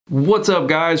What's up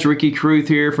guys, Ricky Carruth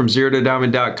here from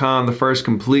ZeroToDiamond.com, the first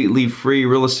completely free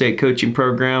real estate coaching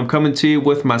program, coming to you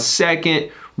with my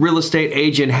second real estate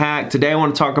agent hack. Today I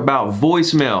want to talk about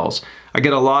voicemails. I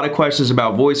get a lot of questions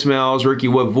about voicemails. Ricky,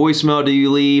 what voicemail do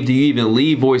you leave? Do you even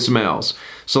leave voicemails?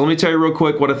 So let me tell you real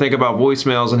quick what I think about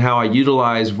voicemails and how I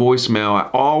utilize voicemail. I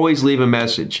always leave a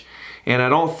message. And I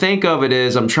don't think of it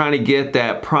as I'm trying to get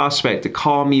that prospect to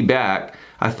call me back.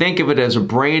 I think of it as a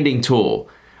branding tool.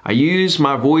 I use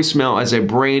my voicemail as a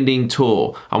branding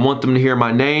tool. I want them to hear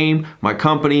my name, my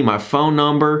company, my phone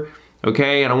number,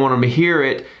 okay? And I want them to hear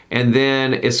it, and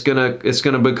then it's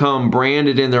gonna become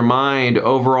branded in their mind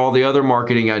over all the other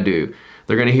marketing I do.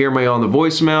 They're gonna hear me on the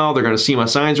voicemail, they're gonna see my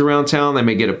signs around town, they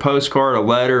may get a postcard, a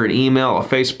letter, an email, a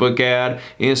Facebook ad,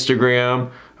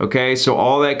 Instagram, okay? So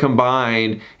all that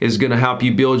combined is gonna help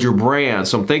you build your brand.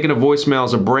 So I'm thinking of voicemail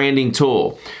as a branding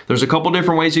tool. There's a couple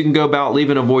different ways you can go about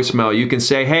leaving a voicemail. You can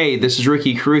say, hey, this is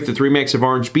Ricky Carruth at 3 Makes of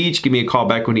Orange Beach. Give me a call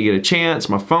back when you get a chance,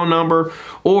 my phone number.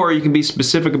 Or you can be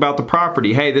specific about the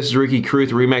property. Hey, this is Ricky Carruth,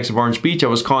 3 Makes of Orange Beach. I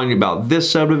was calling you about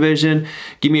this subdivision.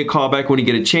 Give me a call back when you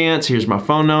get a chance. Here's my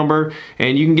phone number.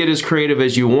 And you can get as creative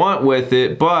as you want with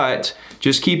it, but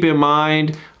just keep in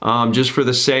mind, just for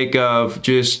the sake of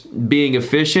just being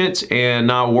efficient and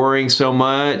not worrying so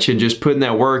much and just putting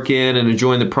that work in and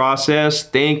enjoying the process,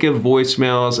 think of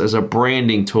voicemails as a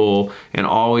branding tool and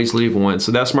always leave one.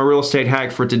 So that's my real estate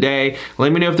hack for today.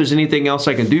 Let me know if there's anything else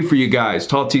I can do for you guys.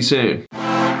 Talk to you soon.